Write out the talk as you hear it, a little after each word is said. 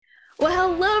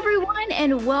Well, hello, everyone,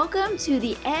 and welcome to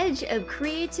the Edge of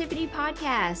Creativity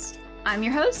podcast. I'm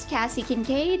your host, Cassie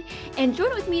Kincaid, and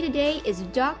joined with me today is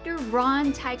Dr.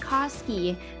 Ron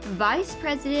Tykowski, Vice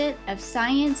President of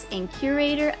Science and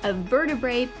Curator of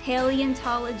Vertebrate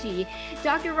Paleontology.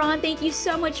 Dr. Ron, thank you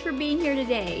so much for being here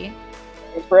today.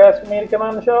 Thanks for asking me to come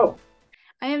on the show.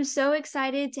 I am so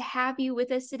excited to have you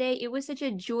with us today. It was such a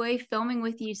joy filming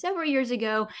with you several years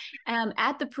ago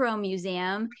at the Perot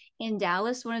Museum in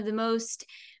Dallas, one of the most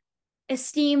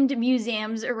esteemed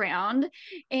museums around.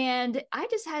 And I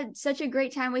just had such a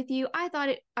great time with you. I thought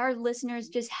our listeners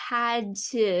just had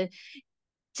to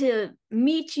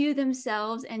meet you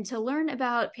themselves and to learn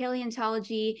about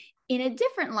paleontology in a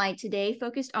different light today,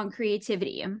 focused on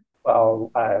creativity.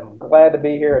 Well, I'm glad to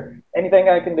be here. Anything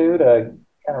I can do to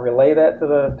kind of relay that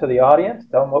to the audience,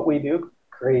 tell them what we do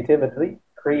creativity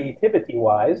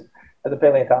wise as a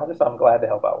paleontologist, I'm glad to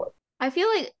help out with. I feel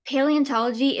like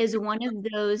paleontology is one of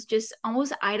those just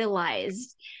almost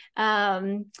idolized,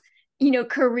 um,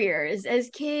 careers as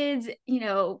kids,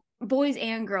 boys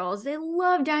and girls. They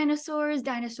love dinosaurs,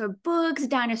 dinosaur books,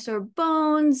 dinosaur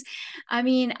bones. I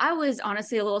mean, I was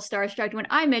honestly a little starstruck when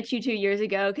I met you 2 years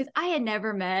ago because I had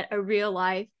never met a real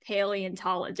life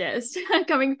paleontologist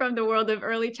coming from the world of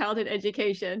early childhood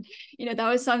education. That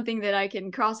was something that I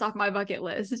can cross off my bucket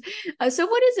list. So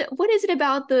what is it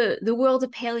about the world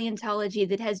of paleontology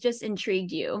that has just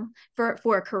intrigued you for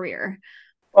a career?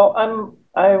 Well,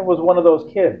 I was one of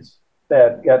those kids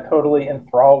that got totally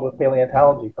enthralled with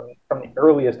paleontology from the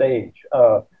earliest age.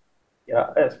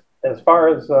 As far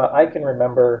as I can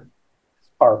remember, as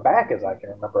far back as I can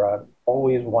remember, I've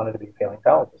always wanted to be a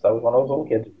paleontologist. I was one of those little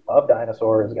kids who loved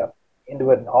dinosaurs, got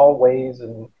into it in all ways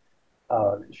and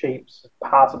shapes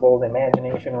possible. The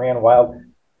imagination ran wild.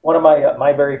 One of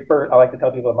my very first, I like to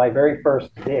tell people, my very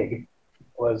first dig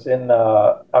was I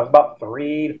was about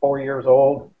 3 to 4 years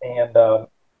old, and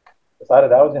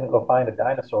decided I was going to go find a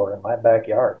dinosaur in my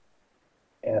backyard.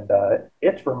 And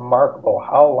it's remarkable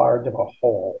how large of a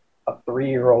hole a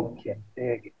 3-year-old can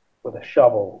dig with a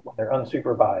shovel when they're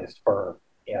unsupervised for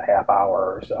a half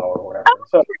hour or so or whatever.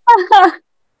 So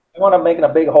I wound up making a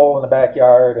big hole in the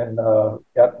backyard and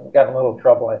got in a little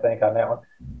trouble, I think, on that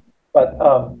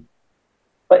one.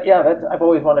 But yeah, I've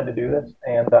always wanted to do this,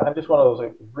 and I'm just one of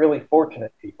those really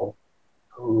fortunate people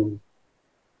who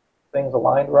things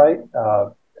aligned right.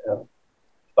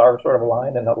 Stars sort of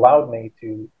aligned and allowed me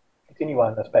to continue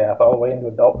on this path all the way into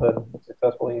adulthood and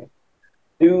successfully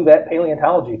do that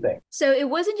paleontology thing. So it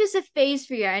wasn't just a phase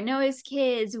for you. I know as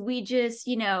kids, we just,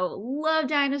 love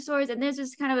dinosaurs. And there's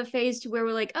this kind of a phase to where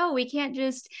we're like, oh, we can't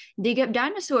just dig up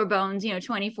dinosaur bones,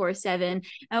 24/7.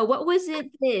 What was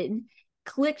it that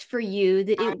clicked for you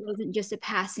that it wasn't just a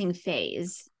passing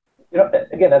phase?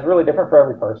 Again, that's really different for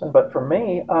every person. But for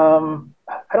me,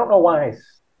 I don't know why I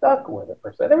stuck with it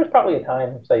per se. There was probably a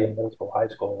time, say in middle school, high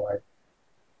school, where I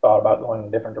thought about going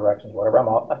in different directions, whatever.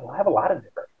 I have a lot of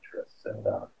different interests and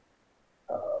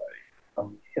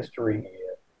history,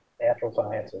 natural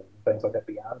sciences, and things like that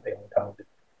beyond paleontology.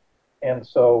 And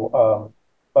so,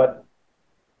 but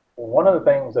one of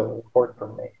the things that was important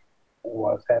for me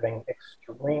was having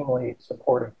extremely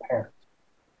supportive parents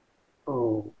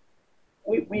who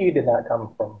we did not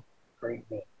come from great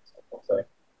means, I'll say.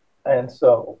 And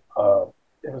so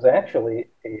it was actually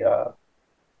it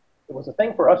was a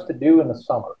thing for us to do in the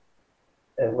summer.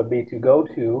 It would be to go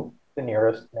to the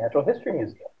nearest natural history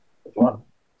museum, which one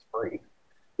is free.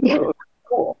 So it was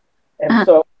cool. And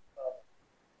so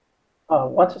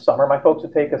once a summer, my folks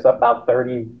would take us about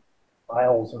 30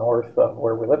 miles north of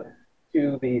where we live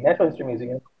to the Natural History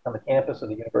Museum on the campus of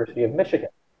the University of Michigan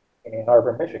in Ann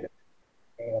Arbor, Michigan.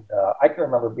 And I can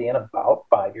remember being about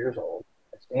 5 years old,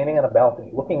 standing on a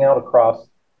balcony, looking out across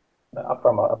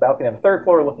from a balcony on the third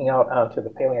floor, looking out onto the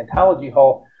paleontology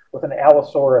hall with an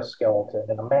Allosaurus skeleton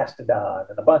and a mastodon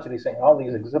and a bunch of these things, all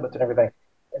these exhibits and everything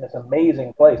in this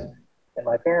amazing place. And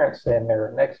my parents standing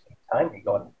there next to me, behind me,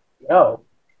 going,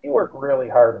 you work really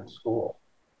hard in school.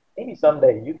 Maybe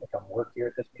someday you can come work here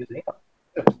at this museum.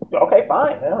 Okay,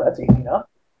 fine. That's easy enough.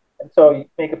 And so you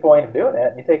make a point of doing that,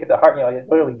 and you take it to heart. It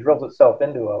literally drills itself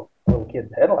into a little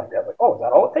kid's head like that. Like, oh, is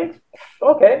that all it takes?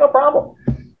 Okay, no problem.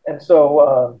 And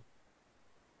so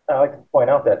I like to point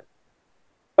out that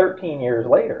 13 years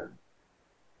later,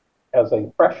 as a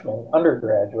freshman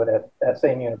undergraduate at that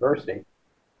same university,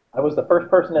 I was the first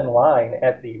person in line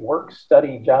at the work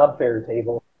study job fair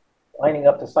table, lining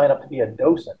up to sign up to be a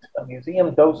docent, a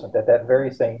museum docent at that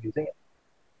very same museum.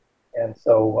 And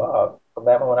so from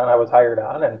that moment on, I was hired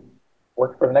on and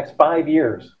worked for the next 5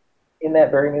 years in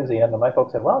that very museum. And my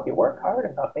folks said, well, if you work hard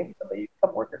enough, maybe someday you can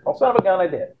come work here. Well, son of a gun, I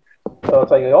did. So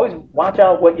it's like you always watch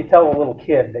out what you tell a little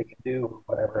kid they can do,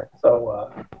 whatever.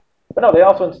 So, but no, they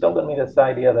also instilled in me this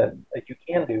idea that you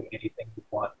can do anything you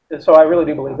want. So I really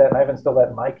do believe that, and I've instilled that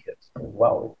in my kids as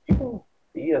well. You can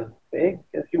be as big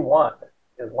as you want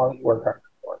as long as you work hard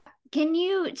for it. Can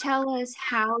you tell us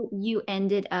how you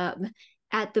ended up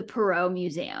at the Perot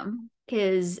Museum?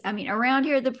 Because I mean, around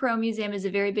here, the Perot Museum is a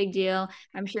very big deal.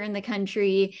 I'm sure in the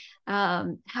country.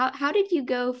 How did you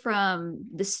go from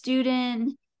the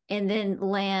student and then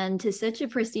land to such a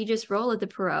prestigious role at the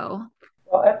Perot?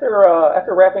 Well,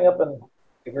 after wrapping up a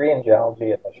degree in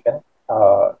geology at Michigan,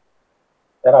 uh,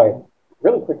 then I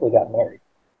really quickly got married,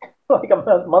 like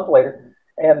a month later,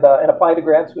 and applied to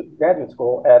graduate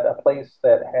school at a place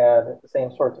that had the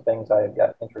same sorts of things I had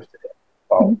got interested in.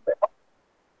 Well, and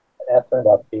that turned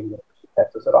out to be the University of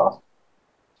Texas at Austin.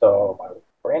 So my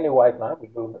brand new wife and I, we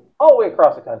moved all the way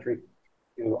across the country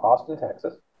to Austin,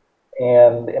 Texas,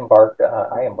 and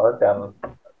I embarked on a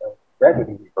graduate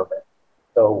degree program.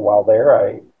 So while there,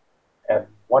 I had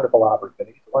wonderful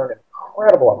opportunities to learn an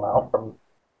incredible amount from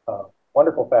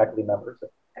wonderful faculty members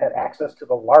that had access to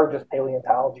the largest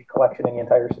paleontology collection in the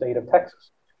entire state of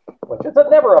Texas, which is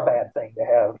never a bad thing to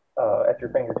have at your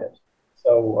fingertips.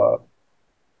 So,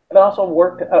 and I also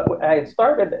worked, I had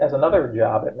started as another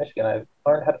job at Michigan. I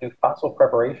learned how to do fossil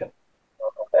preparation. I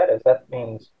don't know what that is. That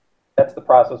means that's the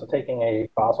process of taking a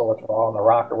fossil that's raw in the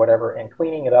rock or whatever and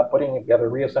cleaning it up, putting it together,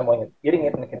 reassembling it, getting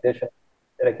it in a condition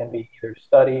that it can be either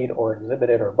studied or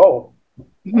exhibited or both.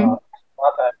 Mm-hmm. A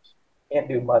lot of times you can't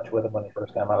do much with them when they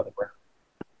first come out of the ground.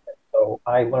 So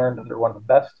I learned under one of the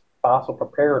best fossil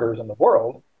preparators in the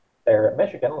world there at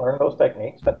Michigan, learned those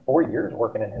techniques, spent 4 years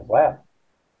working in his lab.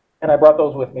 And I brought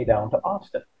those with me down to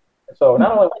Austin. And so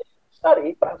not only was I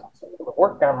study, but I was also able to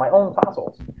work on my own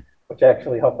fossils, which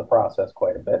actually helped the process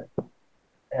quite a bit.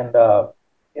 And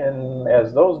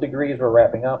as those degrees were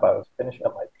wrapping up, I was finishing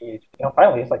up my PhD.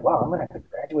 Finally, it's like, wow, I'm going to have to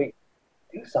graduate,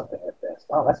 do something with this.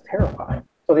 Wow, that's terrifying.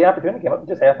 So the opportunity came up. It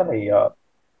just happened.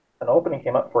 An opening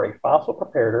came up for a fossil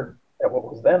preparator at what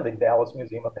was then the Dallas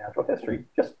Museum of Natural History,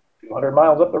 just 200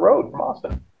 miles up the road from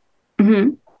Austin. Mm-hmm.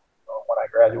 So when I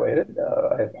graduated,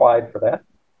 I applied for that.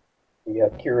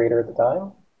 The curator at the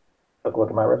time took a look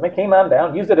at my resume, came on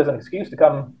down, used it as an excuse to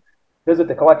come visit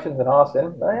the collections in Austin.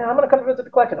 I'm going to come visit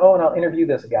the collection. Oh, and I'll interview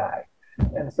this guy.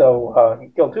 And so he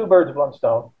killed two birds with one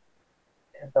stone.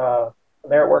 And from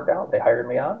there it worked out. They hired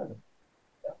me on and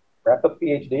wrapped up the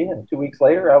PhD. And 2 weeks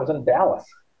later, I was in Dallas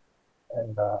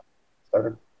and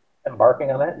started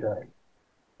embarking on that journey.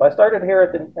 So I started here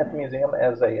at the museum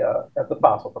as the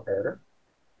fossil preparator.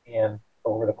 And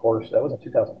over the course, that was in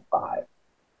 2005.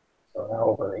 So now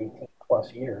over 18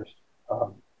 plus years,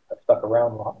 I've stuck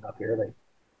around long enough here.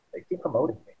 They keep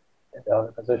promoting me into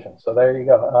other positions. So there you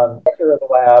go. Director of the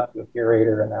lab, the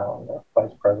curator, and now I'm the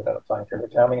vice president of science here,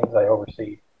 which now means I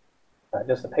oversee not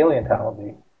just the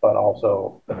paleontology, but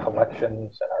also the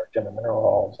collections and our gem and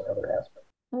minerals and other aspects.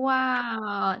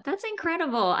 Wow, that's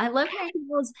incredible. I love hearing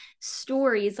people's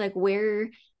stories, like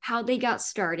how they got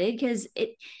started, because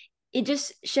it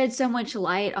just sheds so much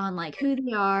light on like who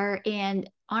they are and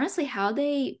honestly how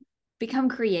they become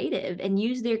creative and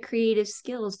use their creative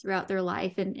skills throughout their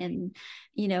life and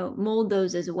mold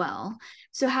those as well.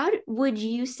 So would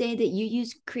you say that you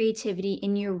use creativity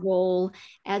in your role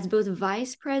as both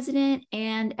vice president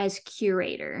and as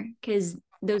curator? Because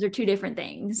those are two different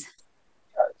things.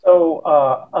 So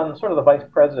on sort of the vice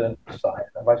president side,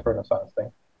 the vice president of science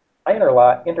thing, I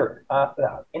interact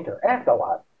a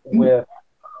lot Mhm. with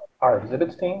our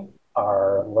exhibits team,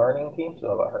 our learning team,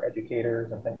 so our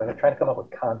educators and things like that, trying to come up with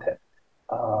content.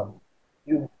 Um,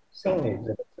 you've seen the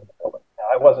exhibits in the building. Now,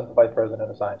 I wasn't the vice president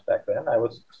of science back then. I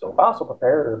was still a fossil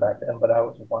preparator back then, but I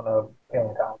was one of the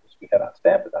paleontologists we had on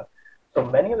staff at that. So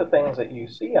many of the things that you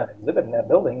see on exhibit in that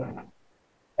building,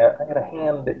 I had a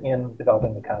hand in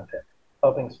developing the content,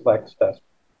 helping select stuff,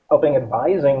 helping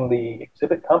advising the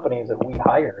exhibit companies that we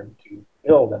hired to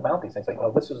build and mount these things. Like,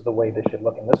 oh, this is the way this should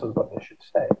look, and this is what this should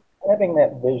say. Having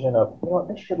that vision of,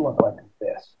 this should look like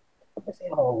this. What this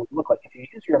animal would look like if you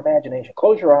use your imagination,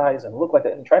 close your eyes and look like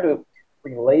that, and try to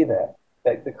relay that.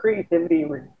 That the creativity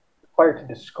required to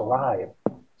describe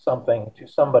something to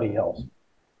somebody else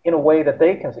in a way that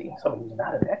they can see somebody who's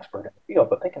not an expert in the field,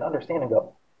 but they can understand and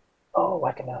go, oh,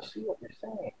 I can now see what you're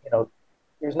saying.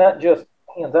 There's not just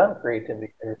hands-on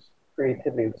creativity. There's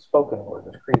creativity of the spoken word.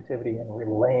 There's creativity in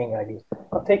relaying ideas,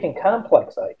 of taking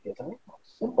complex ideas and making them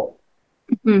simple.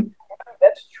 Mhm.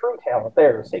 That's true talent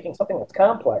there, is taking something that's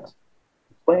complex,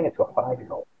 explaining it to a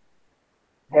 5-year-old,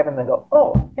 having them go,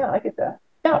 oh, yeah, I get that.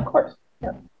 Yeah, of course.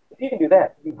 Yeah. If you can do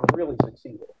that, you've really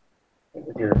succeeded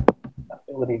with your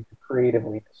ability to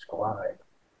creatively describe.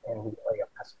 and relay a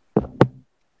message.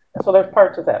 And so there's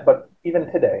parts of that, but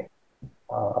even today,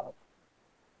 uh,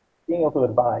 being able to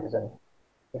advise in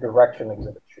the direction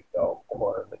exhibits should go,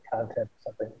 or the content,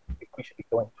 something we should be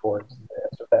going towards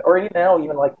this or that, or now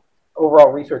even like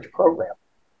overall research program.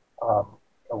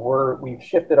 We've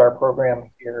shifted our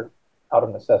program here out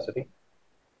of necessity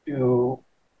to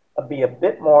be a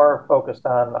bit more focused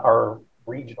on our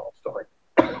regional story.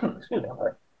 Excuse me, I'm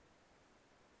sorry.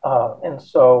 And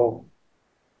so,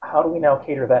 how do we now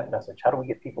cater that message? How do we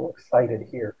get people excited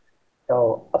here?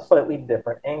 So, a slightly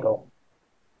different angle,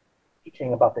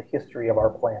 teaching about the history of our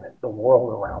planet, the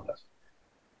world around us,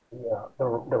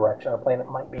 the direction our planet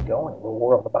might be going, the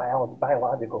world, the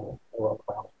biological world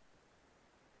around us.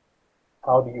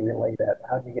 How do you relay that?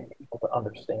 How do you get people to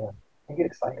understand and get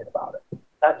excited about it?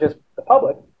 Not just the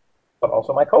public, but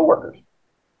also my coworkers.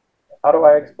 How do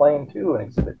I explain to an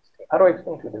exhibit team? How do I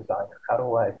explain to a designer? How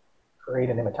do I create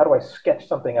an image? How do I sketch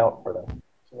something out for them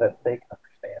so that they can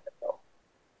understand it? Go,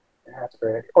 that's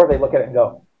great. Or they look at it and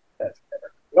go, that's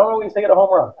better. You don't always get a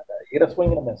home run. You get a swing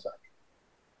and a miss on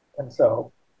it. And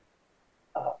so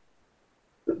uh,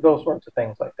 those sorts of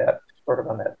things like that, sort of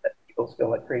on that people skill,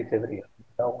 like creativity,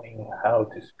 knowing how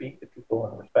to speak to people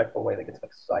in a respectful way that gets them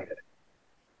excited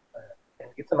and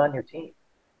gets them on your team.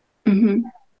 Mm-hmm.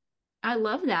 I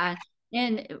love that.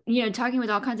 And, talking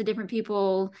with all kinds of different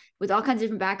people with all kinds of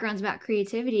different backgrounds about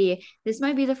creativity, this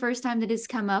might be the first time that it's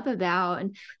come up about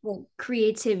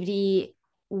creativity,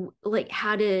 like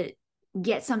how to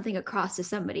get something across to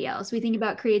somebody else. We think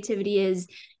about creativity as,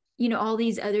 all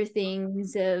these other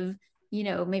things of,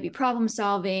 maybe problem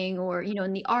solving or,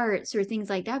 in the arts or things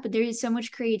like that. But there is so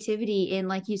much creativity in,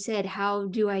 like you said, how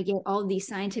do I get all these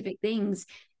scientific things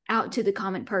out to the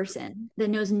common person that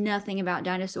knows nothing about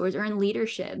dinosaurs, or in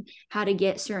leadership, how to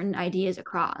get certain ideas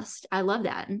across. I love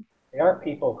that. They aren't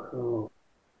people who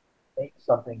make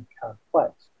something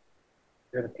complex.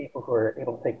 They're the people who are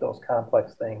able to take those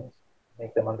complex things,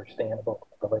 make them understandable,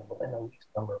 relatable in the least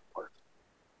number of words.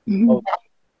 Mm-hmm.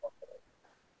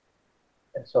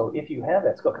 And so if you have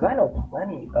that skill, because I know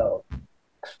plenty of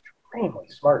extremely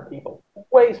smart people,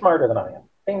 way smarter than I am.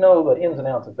 They know the ins and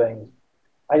outs of things.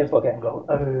 I just look at it and go,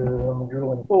 I'm a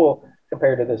drooling fool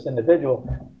compared to this individual.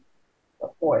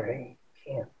 But boy, they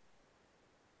can't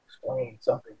explain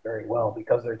something very well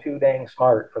because they're too dang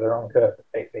smart for their own good,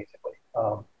 basically.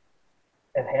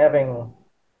 And having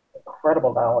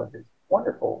incredible knowledge is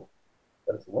wonderful,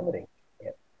 but it's limiting. You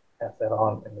can't pass that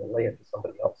on and relay it to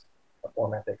somebody else in a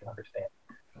format they can understand.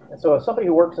 And so, as somebody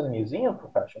who works in the museum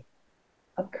profession,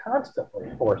 I'm constantly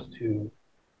forced to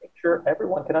make sure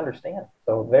everyone can understand.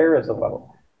 So there is a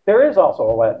level. There is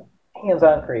also that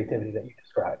hands-on creativity that you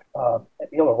described.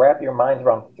 Be able to wrap your minds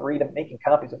around making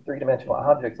copies of three-dimensional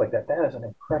objects like that. That is an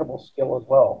incredible skill as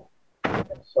well.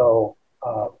 And so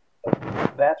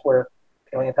that's where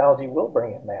paleontology will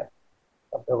bring in that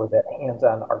ability, that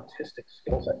hands-on artistic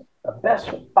skill set. The best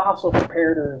fossil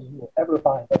preparators you will ever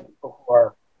find are people who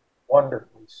are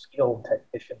wonderfully skilled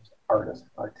technicians, artists,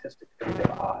 artistic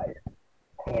creative eye,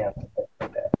 hands, and things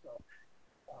like that. So,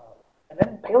 and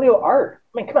then paleo art.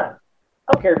 I mean, come on.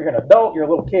 I don't care if you're an adult, you're a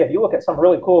little kid. You look at some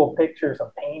really cool pictures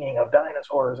of painting of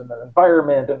dinosaurs and the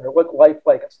environment and what life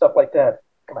like and stuff like that.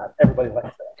 Come on, everybody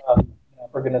likes that.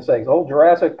 For goodness sakes, old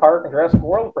Jurassic Park and Jurassic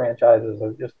World franchises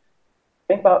are just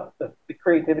think about the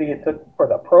creativity it took for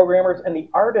the programmers and the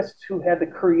artists who had to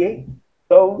create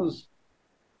those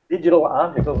digital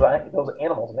objects, those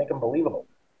animals, and make them believable.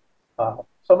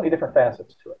 So many different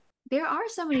facets to it. There are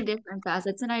so many different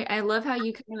facets, and I love how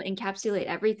you kind of encapsulate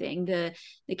everything, the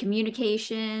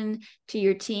communication to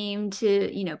your team,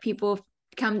 to people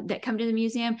come to the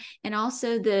museum, and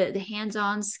also the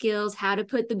hands-on skills, how to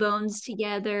put the bones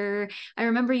together. I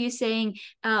remember you saying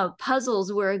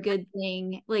puzzles were a good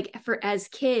thing, like for as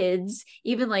kids,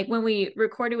 even like when we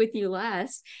recorded with you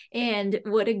last, and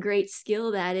what a great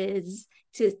skill that is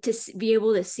to be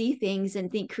able to see things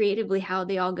and think creatively how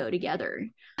they all go together.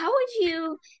 How would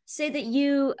you say that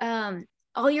you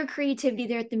all your creativity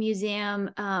there at the museum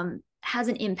has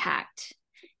an impact?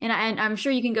 And I'm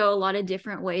sure you can go a lot of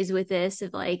different ways with this,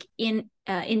 of like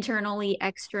internally,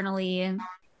 externally.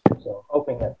 So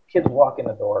hoping that kids walk in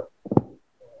the door,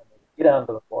 get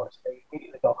onto the floor, they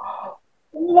immediately go,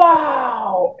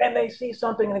 wow, and they see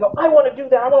something and they go, I want to do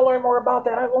that. I want to learn more about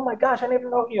that. Oh my gosh, I never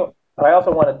know you. But I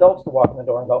also want adults to walk in the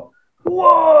door and go,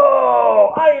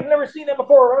 whoa, I have never seen that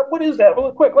before. What is that?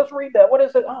 Really quick, let's read that. What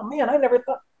is it? Oh man, I never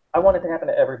thought. I want it to happen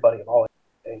to everybody of all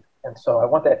ages. And so I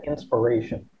want that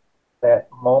inspiration, that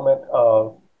moment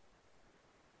of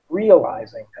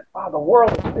realizing that, wow, the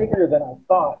world is bigger than I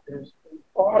thought. There's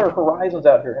broader horizons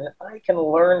out here, and I can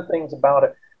learn things about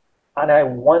it And I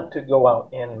want to go out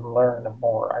and learn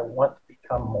more. I want to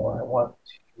become more. I want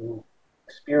to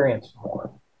experience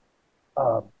more.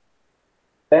 Um,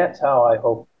 that's how I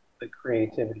hope the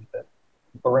creativity that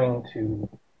bring to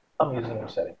a museum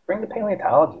setting, bring to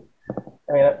paleontology.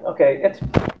 I mean, okay, it's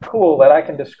cool that I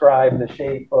can describe the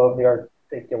shape of the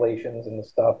articulations and the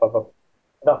stuff of a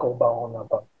knuckle bone of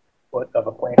a foot of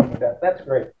a plant. That's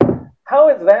great. How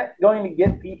is that going to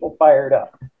get people fired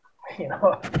up? You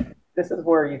know, this is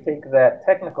where you take that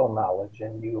technical knowledge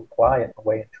and you apply it in a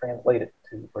way and translate it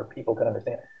to where people can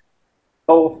understand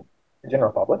both the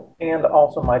general public and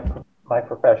also my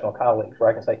professional colleagues, where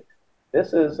I can say,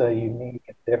 this is a unique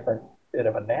and different bit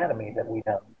of anatomy that we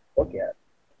now look at,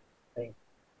 and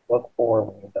look for,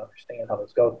 we need to understand how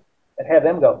this goes, and have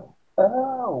them go,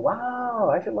 oh, wow,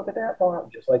 I should look at that more.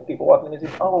 Just like people walking in the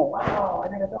museum, oh, wow, I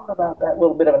never thought about that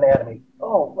little bit of anatomy.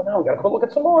 Oh, well, now we got to go look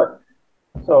at some more.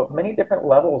 So many different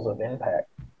levels of impact.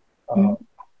 Mhm. Um,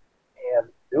 and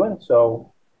doing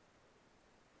so,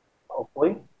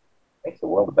 hopefully, makes the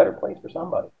world a better place for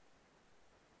somebody.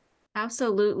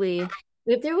 Absolutely.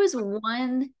 If there was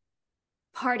one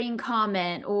parting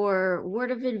comment or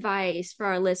word of advice for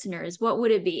our listeners, what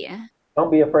would it be?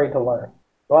 Don't be afraid to learn.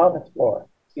 Go out and explore.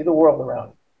 See the world around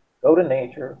you. Go to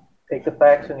nature. Take the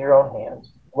facts in your own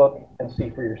hands. Look and see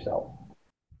for yourself.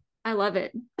 I love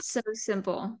it. So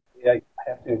simple. I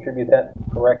have to attribute that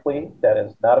correctly. That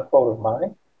is not a quote of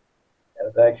mine. That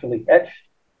is actually etched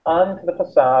onto the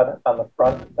facade on the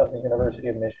front of the University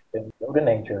of Michigan. Go to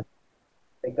nature.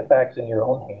 Take the facts in your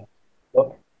own hands.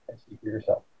 Look and see for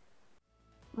yourself.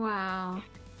 Wow.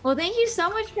 Well, thank you so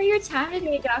much for your time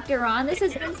today, Dr. Ron. This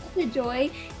has been such a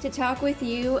joy to talk with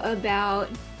you about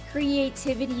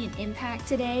creativity and impact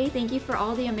today. Thank you for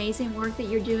all the amazing work that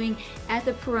you're doing at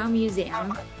the Perot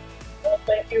Museum. Well,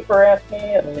 thank you for asking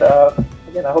me. And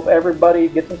again, I hope everybody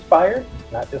gets inspired,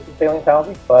 not just in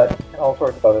paleontology, but in all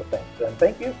sorts of other things. And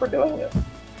thank you for doing this.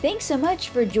 Thanks so much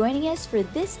for joining us for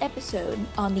this episode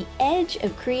on the Edge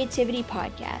of Creativity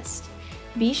podcast.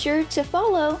 Be sure to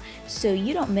follow so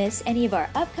you don't miss any of our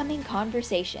upcoming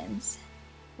conversations.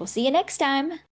 We'll see you next time.